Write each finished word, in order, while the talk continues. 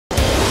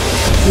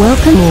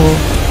Welcome all.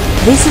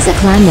 This is a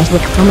Clan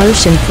Network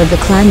promotion for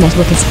the Clan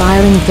Network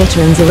Aspiring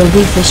Veterans, or LV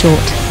for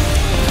short.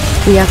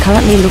 We are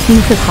currently looking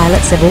for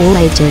pilots of all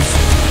ages.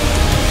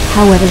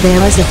 However,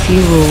 there is a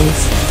few rules.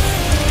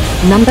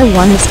 Number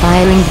 1,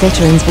 aspiring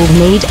veterans will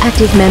need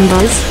active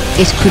members.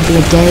 It could be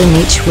a day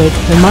in each week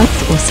per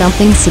month or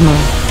something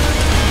similar.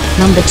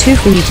 Number 2,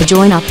 for you to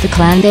join up the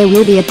clan there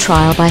will be a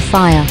trial by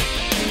fire.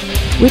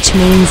 Which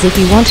means if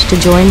you want to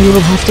join you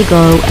will have to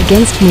go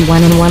against me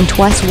 1-on-1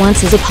 twice,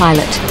 once as a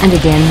pilot and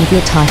again with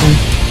your Titan.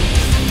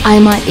 I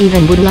might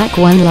even would like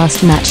one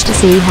last match to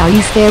see how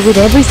you fare with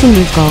everything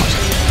you've got.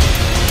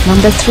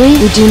 Number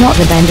 3, we do not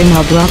abandon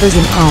our brothers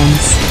in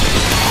arms.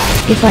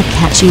 If I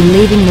catch you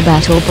leaving the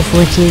battle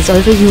before it is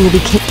over, you will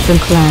be kicked from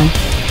clan.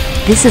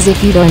 This is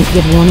if you don't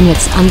give warning.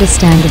 It's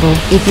understandable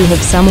if you have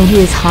someone who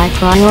is high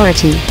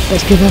priority,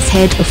 but give us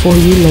head before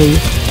you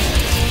leave.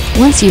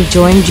 Once you've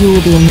joined, you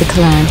will be in the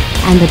clan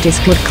and the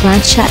Discord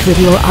clan chat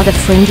with your other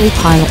friendly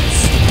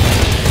pilots.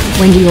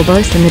 When you are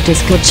both in the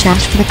Discord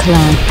chat for the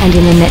clan and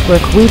in the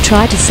network, we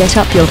try to set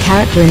up your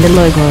character in the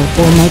logo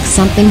or make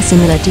something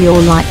similar to your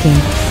liking.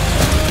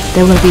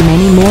 There will be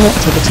many more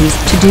activities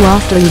to do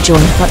after you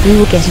join, but we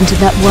will get into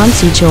that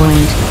once you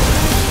joined.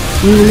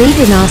 We will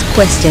even ask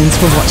questions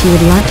for what you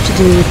would like to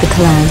do with the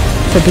clan.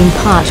 For being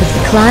part of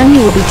the clan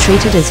you will be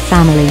treated as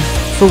family,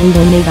 for we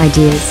will need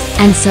ideas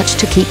and such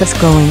to keep us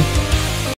going.